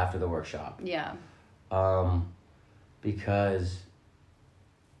tough, was after the workshop. Yeah. Because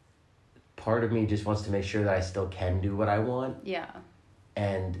part of me just wants to make sure that I still can do what I want. Yeah.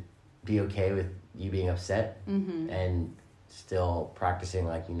 And be okay with you being upset, and still practicing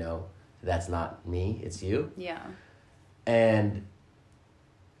like, that's not me, it's you. Yeah. And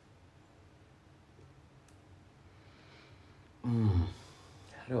how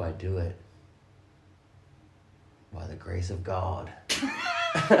do I do it? By the grace of God.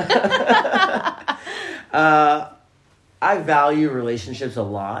 I value relationships a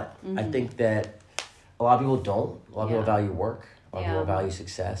lot. I think that a lot of people don't. A lot of people value work. A lot of people value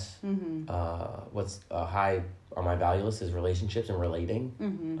success. What's high on my value list is relationships and relating.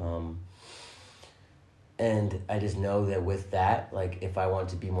 And I just know that with that, like, if I want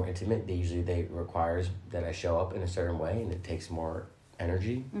to be more intimate, they requires that I show up in a certain way, and it takes more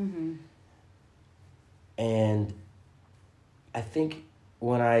energy. Mm-hmm. And I think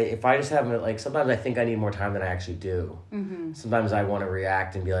if I just have, like, sometimes I think I need more time than I actually do. Mm-hmm. Sometimes I want to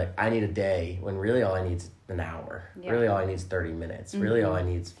react and be like, I need a day, when really all I need is an hour. Yeah. Really all I need is 30 minutes. Mm-hmm. Really all I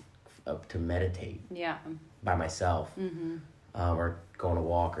need is to meditate. Yeah. By myself. Mm-hmm. Or go on a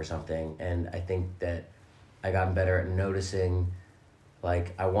walk or something. And I think that I gotten better at noticing,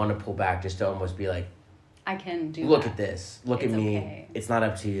 like, I want to pull back just to almost be like, I can do look that. At this. Look It's at me. okay. It's not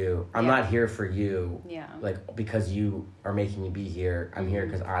up to you. I'm not here for you. Yeah. Like, because you are making me be here. I'm here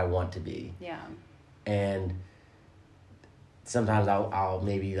because I want to be. Yeah. And sometimes I'll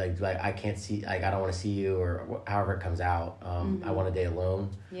maybe like I can't see, like, I don't want to see you, or however it comes out. I want a day alone.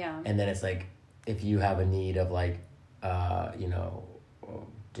 Yeah. And then it's like, if you have a need of, like,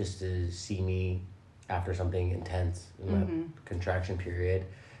 just to see me after something intense in my contraction period,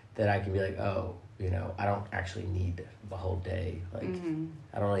 that I can be like, oh, I don't actually need the whole day. Like,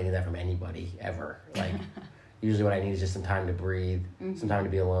 I don't really need that from anybody ever. Like, usually what I need is just some time to breathe, some time to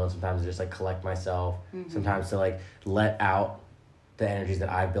be alone, sometimes to just, like, collect myself, sometimes to, like, let out the energies that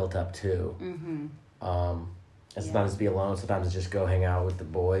I've built up too. And sometimes be alone, sometimes it's just go hang out with the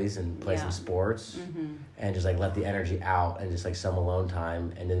boys and play some sports, and just, like, let the energy out, and just, like, some alone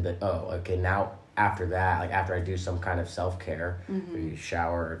time, and then okay, now after that, like, after I do some kind of self-care, where you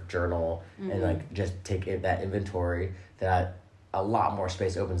shower or journal, and, like, just take that inventory, that a lot more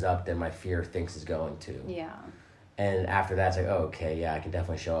space opens up than my fear thinks is going to. Yeah. And after that, it's like, oh, okay, yeah, I can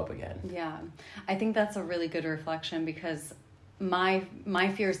definitely show up again. Yeah. I think that's a really good reflection, because my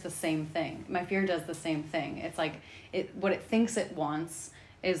fear is the same thing. My fear does the same thing. It's like what it thinks it wants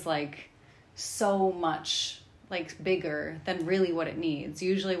is, like, so much, like, bigger than really what it needs.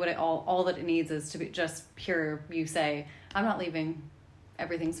 Usually what all that it needs is to be just pure, you say, I'm not leaving.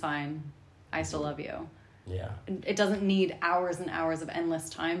 Everything's fine. I still love you. Yeah. It doesn't need hours and hours of endless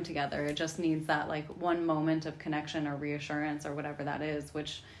time together. It just needs that, like, one moment of connection or reassurance or whatever that is,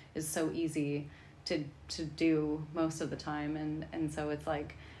 which is so easy to do most of the time. And so it's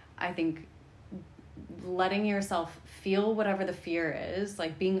like, I think letting yourself feel whatever the fear is,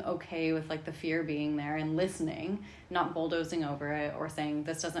 like, being okay with, like, the fear being there, and listening, not bulldozing over it, or saying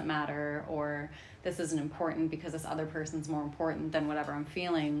this doesn't matter, or this isn't important because this other person's more important than whatever I'm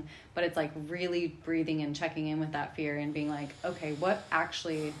feeling. But it's like really breathing and checking in with that fear and being like, okay, what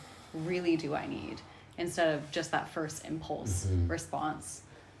actually really do I need, instead of just that first impulse response.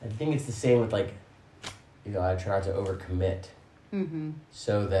 I think it's the same with, like, I try not to overcommit,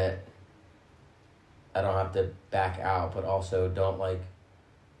 so that I don't have to back out, but also don't, like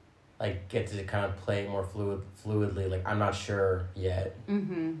get to kind of play more fluidly. Like, I'm not sure yet.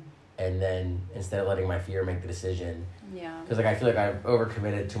 And then instead of letting my fear make the decision. Yeah. Because, like, I feel like I've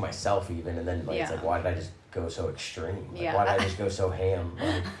overcommitted to myself even, and then, like, it's like, why did I just go so extreme? Like, why did I just go so ham,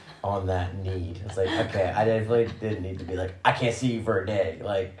 like, on that need? It's like, okay, I definitely didn't need to be like, I can't see you for a day.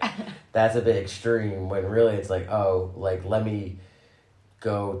 Like, that's a bit extreme, when really it's like, oh, like, let me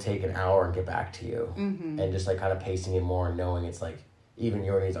go take an hour and get back to you. And just, like, kind of pacing it more and knowing it's like, even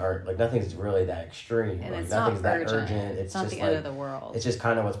your needs aren't, like, nothing's really that extreme. And like, it's nothing's not that urgent. It's not just the like, end of the world. It's just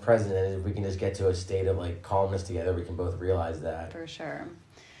kind of what's present, and if we can just get to a state of, like, calmness together, we can both realize that. For sure.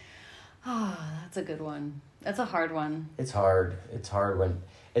 Oh, that's a good one. That's a hard one. It's hard. It's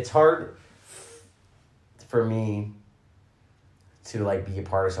hard for me to, like, be a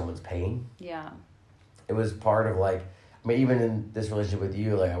part of someone's pain. Yeah. It was part of, like, I mean, even in this relationship with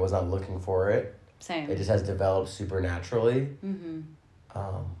you, like, I was not looking for it. Same. It just has developed supernaturally.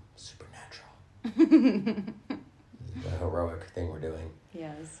 Supernatural. The heroic thing we're doing.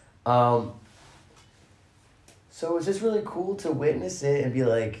 Yes. So it's just really cool to witness it and be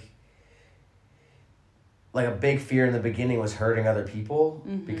like a big fear in the beginning was hurting other people,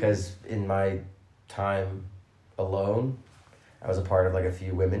 because in my time alone, I was a part of, like, a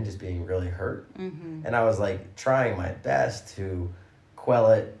few women just being really hurt. And I was, like, trying my best to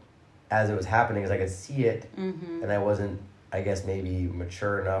quell it as it was happening, as I could see it. And I wasn't, I guess, maybe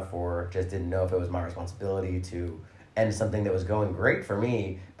mature enough, or just didn't know if it was my responsibility to end something that was going great for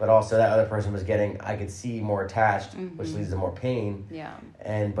me, but also that other person was getting, I could see, more attached, which leads to more pain. Yeah.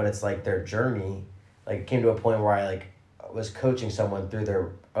 But it's like their journey, like, it came to a point where I, like, was coaching someone through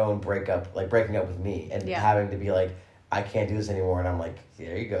their own breakup, like, breaking up with me, and having to be like, I can't do this anymore. And I'm like,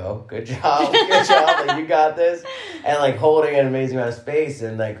 there you go. Good job. Good job. Like, you got this. And, like, holding an amazing amount of space.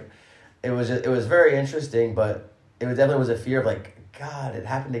 And, like, it was very interesting, but it definitely was a fear of, like, God, it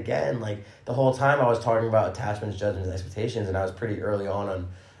happened again. Like, the whole time I was talking about attachments, judgments, and expectations, and I was pretty early on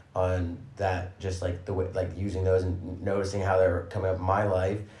on that, just like the way, like using those and noticing how they're coming up in my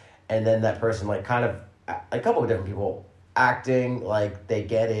life. And then that person, like, kind of a couple of different people acting like they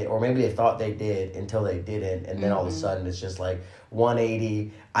get it, or maybe they thought they did until they didn't, and then all of a sudden it's just like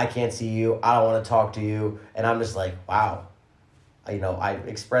 180. I can't see you, I don't want to talk to you, and I'm just like, wow, you know, I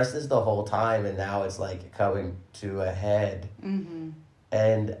expressed this the whole time, and now it's like coming to a head.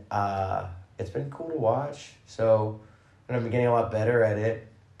 And it's been cool to watch. So, and I'm getting a lot better at it,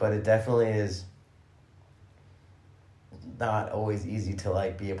 but it definitely is not always easy to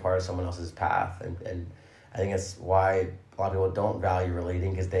like be a part of someone else's path, and I think that's why a lot of people don't value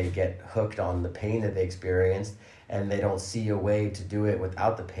relating, because they get hooked on the pain that they experienced, and they don't see a way to do it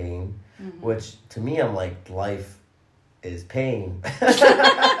without the pain, which to me, I'm like, life is pain.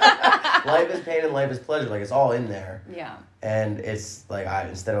 Life is pain and life is pleasure. Like, it's all in there. Yeah. And it's like,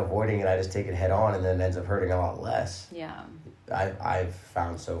 instead of avoiding it, I just take it head on, and then it ends up hurting a lot less. Yeah. I've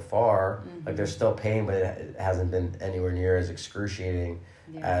found so far, like, there's still pain, but it hasn't been anywhere near as excruciating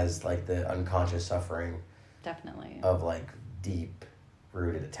as like the unconscious suffering. Definitely. Of like deep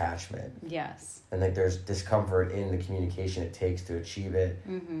rooted attachment. Yes. And like there's discomfort in the communication it takes to achieve it,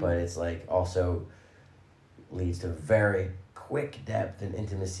 but it's like also leads to very quick depth and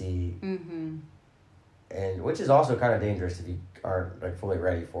intimacy, and which is also kind of dangerous if you aren't like fully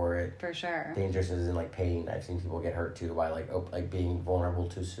ready for it. For sure. Dangerous is in like pain. I've seen people get hurt too by like being vulnerable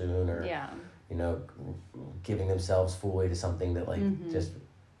too soon, or you know, giving themselves fully to something that like just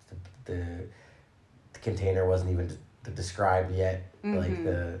the container wasn't even described yet, like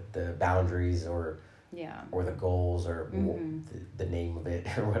the boundaries or the goals or the name of it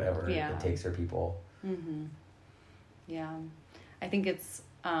or whatever it takes for people. Yeah, I think it's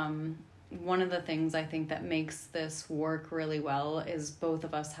one of the things I think that makes this work really well is both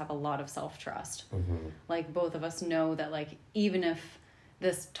of us have a lot of self-trust. Like, both of us know that, like, even if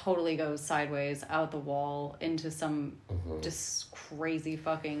this totally goes sideways out the wall into some just crazy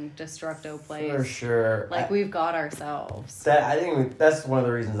fucking destructo place. For sure. Like, we've got ourselves. I think that's one of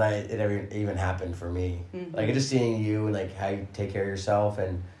the reasons it ever even happened for me. Like, just seeing you and like how you take care of yourself,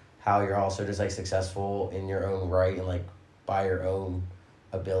 and how you're also just like successful in your own right and like by your own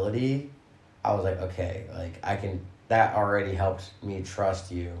ability. I was like, okay, like I can. That already helped me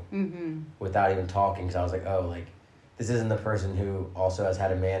trust you without even talking, because I was like, oh, like, this isn't the person who also has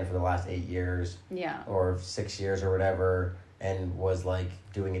had a man for the last 8 years, or 6 years or whatever, and was like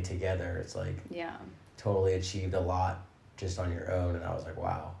doing it together. It's like, totally achieved a lot just on your own, and I was like,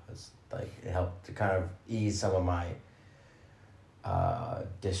 wow, it's like it helped to kind of ease some of my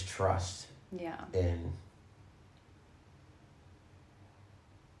distrust in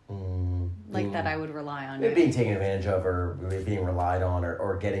like that I would rely on you. Being taken advantage of, or being relied on,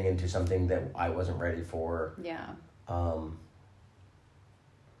 or getting into something that I wasn't ready for. Yeah.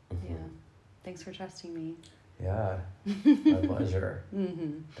 Thanks for trusting me. Yeah. My pleasure.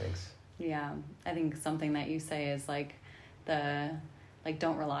 Thanks. Yeah. I think something that you say is like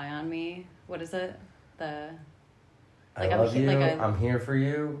don't rely on me. What is it? I love you. I'm here for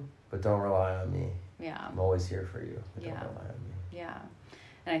you, but don't rely on me. Yeah. I'm always here for you, but don't rely on me. Yeah.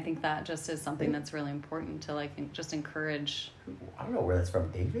 And I think that just is something that's really important to like just encourage. I don't know where that's from,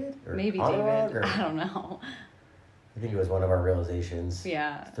 David? Or maybe David? Or, I don't know. I think it was one of our realizations.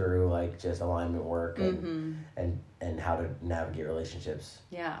 Yeah. Through like just alignment work and how to navigate relationships.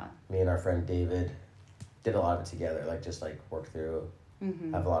 Yeah. Me and our friend David did a lot of it together, like just like work through,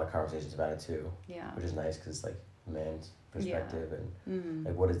 have a lot of conversations about it too. Yeah. Which is nice, because it's like a man's perspective and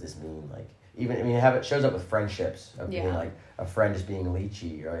like, what does this mean? Like, even, I mean, it shows up with friendships of being like a friend just being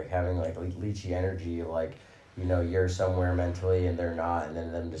leechy, or like having like leechy energy of like, you know, you're somewhere mentally and they're not, and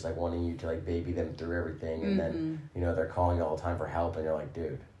then them just like wanting you to like baby them through everything, and then, you know, they're calling you all the time for help, and you're like,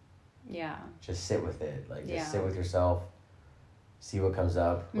 dude, just sit with it, like just sit with yourself, see what comes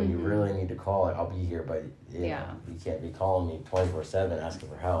up. When you really need to call, like, I'll be here, but you know, you can't be calling me 24/7 asking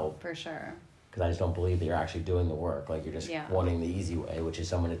for help. For sure. Because I just don't believe that you're actually doing the work. Like, you're just wanting the easy way, which is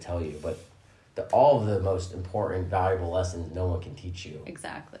someone to tell you. But all of the most important, valuable lessons no one can teach you.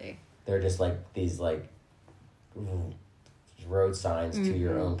 Exactly. They're just like these like road signs to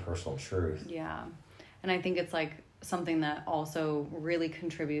your own personal truth. Yeah. And I think it's like something that also really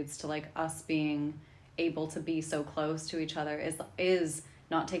contributes to like us being able to be so close to each other is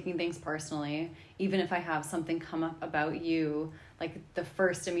not taking things personally. Even if I have something come up about you, like the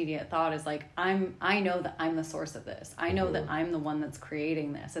first immediate thought is like, I know that I'm the source of this. I know that I'm the one that's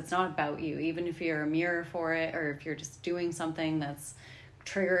creating this. It's not about you. Even if you're a mirror for it, or if you're just doing something that's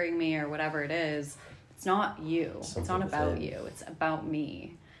triggering me or whatever it is, it's not you. It's not about you. It's about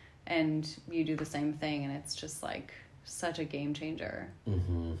me. And you do the same thing, and it's just like such a game changer.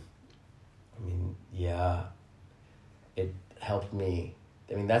 Mm-hmm. I mean, yeah, it helped me.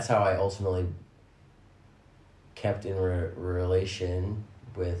 I mean, that's how I ultimately kept in relation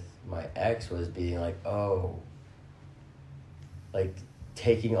with my ex, was being like, oh, like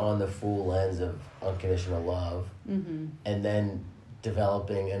taking on the full lens of unconditional love, mm-hmm. and then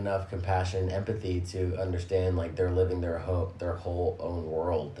developing enough compassion and empathy to understand like they're living their whole own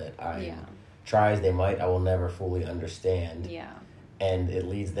world that I try as they might, I will never fully understand. Yeah. And it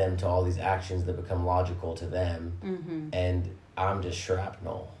leads them to all these actions that become logical to them. Mm-hmm. And I'm just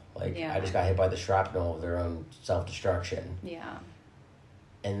shrapnel. Like, I just got hit by the shrapnel of their own self-destruction. Yeah.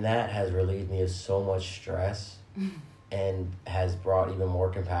 And that has relieved me of so much stress and has brought even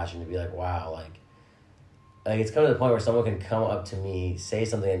more compassion to be like, wow, like it's come to the point where someone can come up to me, say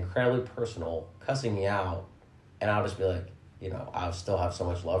something incredibly personal, cussing me out, and I'll just be like, you know, I'll still have so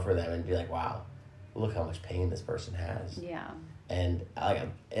much love for them and be like, wow, look how much pain this person has. Yeah. And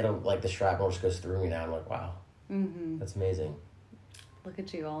it'll, like, the shrapnel just goes through me now. I'm like, wow, mm-hmm. that's amazing. Look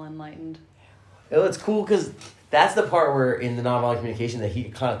at you, all enlightened. Oh, it's cool because that's the part where in the nonviolent communication that he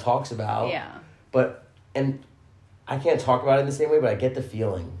kind of talks about. Yeah. And I can't talk about it in the same way, but I get the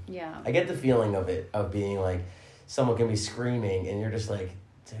feeling. Yeah. I get the feeling of it, of being like, someone can be screaming and you're just like,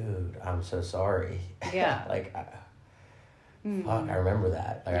 dude, I'm so sorry. Yeah. Like, fuck, I remember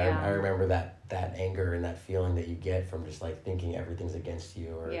that. Like, I remember that anger and that feeling that you get from just like thinking everything's against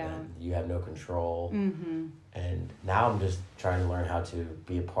you, or that you have no control. Mm-hmm. And now I'm just trying to learn how to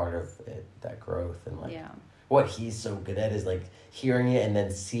be a part of it, that growth, and like what he's so good at is like hearing it and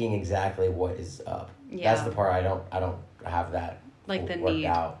then seeing exactly what is up. Yeah. That's the part I don't have that like the worked need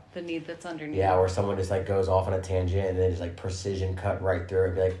out. The need that's underneath. Yeah, where someone just like goes off on a tangent and then just like precision cut right through it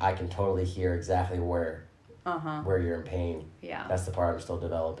and be like, I can totally hear exactly where you're in pain. Yeah. That's the part I'm still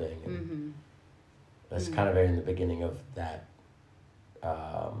developing. And that's kind of in the beginning of that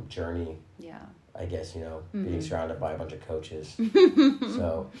journey. Yeah. I guess, you know, being surrounded by a bunch of coaches.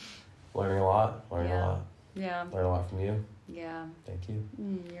 So, learning a lot. Yeah. Learn a lot from you. Yeah. Thank you.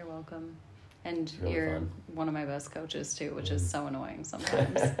 You're welcome. And really you're fun. One of my best coaches too, which is so annoying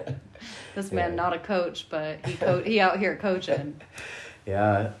sometimes. This man, not a coach, but he out here coaching.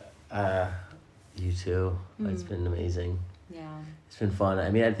 Yeah. You too. It's been amazing. Yeah. It's been fun. I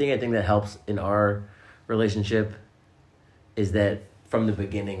mean, I think that helps in our relationship is that from the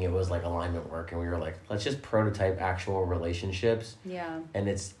beginning it was like alignment work, and we were like, let's just prototype actual relationships. Yeah. And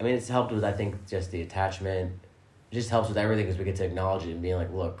it's helped with, I think, just the attachment. It just helps with everything because we get to acknowledge it and being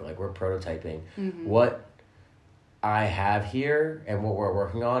like, look, like we're prototyping. What I have here and what we're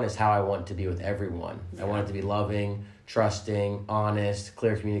working on is how I want to be with everyone. I want it to be loving, trusting, honest,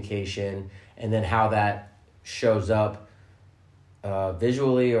 clear communication, and then how that shows up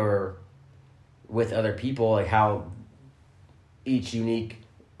visually or with other people, like how each unique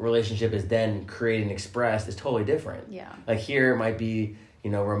relationship is then created and expressed is totally different. Yeah. Like here it might be,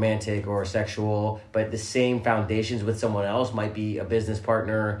 you know, romantic or sexual, but the same foundations with someone else might be a business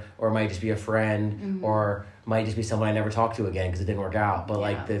partner, or it might just be a friend, or might just be someone I never talk to again because it didn't work out. But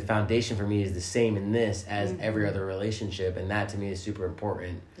like the foundation for me is the same in this as every other relationship, and that to me is super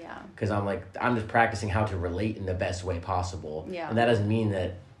important. Yeah. Because I'm just practicing how to relate in the best way possible. Yeah. And that doesn't mean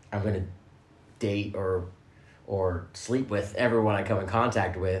that I'm going to date or sleep with everyone I come in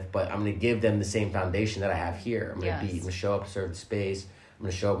contact with, but I'm going to give them the same foundation that I have here. I'm going to show up to serve the space. I'm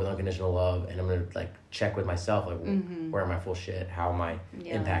going to show up with unconditional love, and I'm going to like check with myself, like where am I full shit? How am I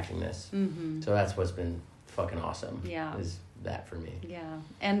impacting this? So that's what's been fucking awesome. Yeah. Is that for me. Yeah.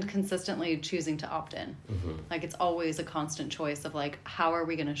 And consistently choosing to opt in. Like it's always a constant choice of like, how are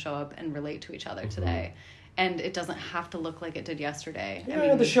we going to show up and relate to each other today? And it doesn't have to look like it did yesterday. You don't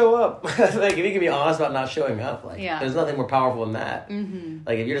have to show up. Like, if you can be honest about not showing up, like, there's nothing more powerful than that.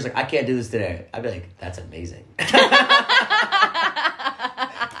 Like, if you're just like, I can't do this today, I'd be like, that's amazing. Take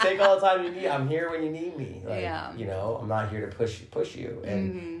all the time you need. I'm here when you need me. Like, you know, I'm not here to push you.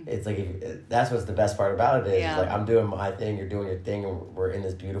 And it's like, that's what's the best part about it is, like, I'm doing my thing, you're doing your thing, and we're in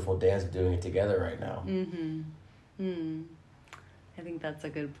this beautiful dance of doing it together right now. I think that's a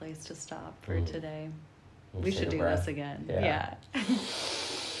good place to stop for today. We should do this again. Yeah.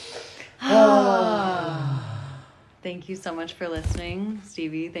 Thank you so much for listening,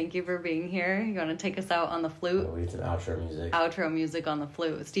 Stevie. Thank you for being here. You want to take us out on the flute? Oh, we need some outro music. Outro music on the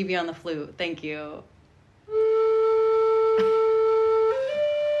flute. Stevie on the flute. Thank you.